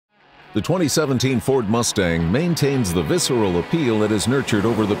The 2017 Ford Mustang maintains the visceral appeal it has nurtured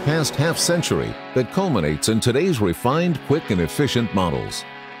over the past half-century that culminates in today's refined, quick, and efficient models.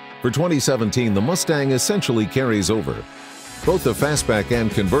 For 2017, the Mustang essentially carries over. Both the fastback and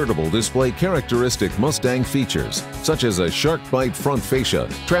convertible display characteristic Mustang features, such as a shark bite front fascia,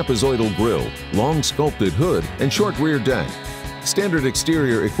 trapezoidal grille, long sculpted hood, and short rear deck. Standard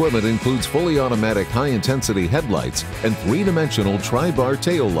exterior equipment includes fully automatic high-intensity headlights and three-dimensional tri-bar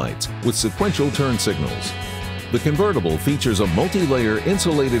tail lights with sequential turn signals. The convertible features a multi-layer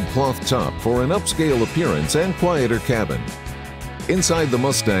insulated cloth top for an upscale appearance and quieter cabin. Inside the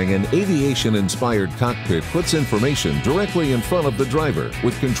Mustang, an aviation-inspired cockpit puts information directly in front of the driver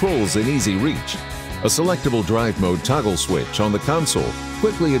with controls in easy reach. A selectable drive mode toggle switch on the console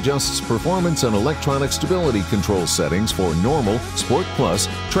quickly adjusts performance and electronic stability control settings for normal, Sport Plus,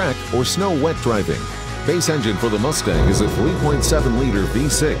 track, or snow wet driving. Base engine for the Mustang is a 3.7-liter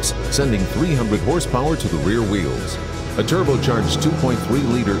V6, sending 300 horsepower to the rear wheels. A turbocharged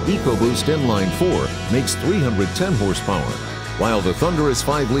 2.3-liter EcoBoost inline-4 makes 310 horsepower, while the thunderous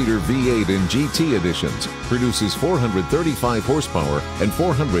 5-liter V8 in GT editions produces 435 horsepower and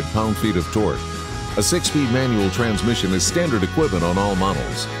 400 pound-feet of torque. A 6-speed manual transmission is standard equipment on all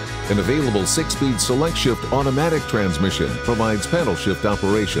models. An available 6-speed select shift automatic transmission provides paddle shift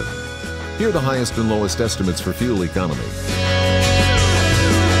operation. Here are the highest and lowest estimates for fuel economy.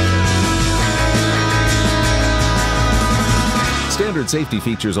 Standard safety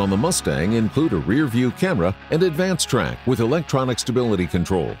features on the Mustang include a rear-view camera and advanced track with electronic stability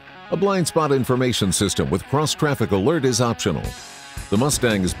control. A blind spot information system with cross-traffic alert is optional. The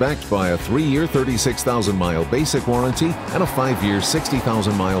Mustang is backed by a 3-year, 36,000-mile basic warranty and a 5-year,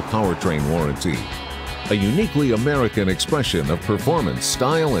 60,000-mile powertrain warranty. A uniquely American expression of performance,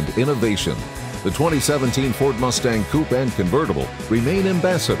 style, and innovation, the 2017 Ford Mustang Coupe and Convertible remain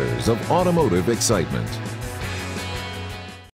ambassadors of automotive excitement.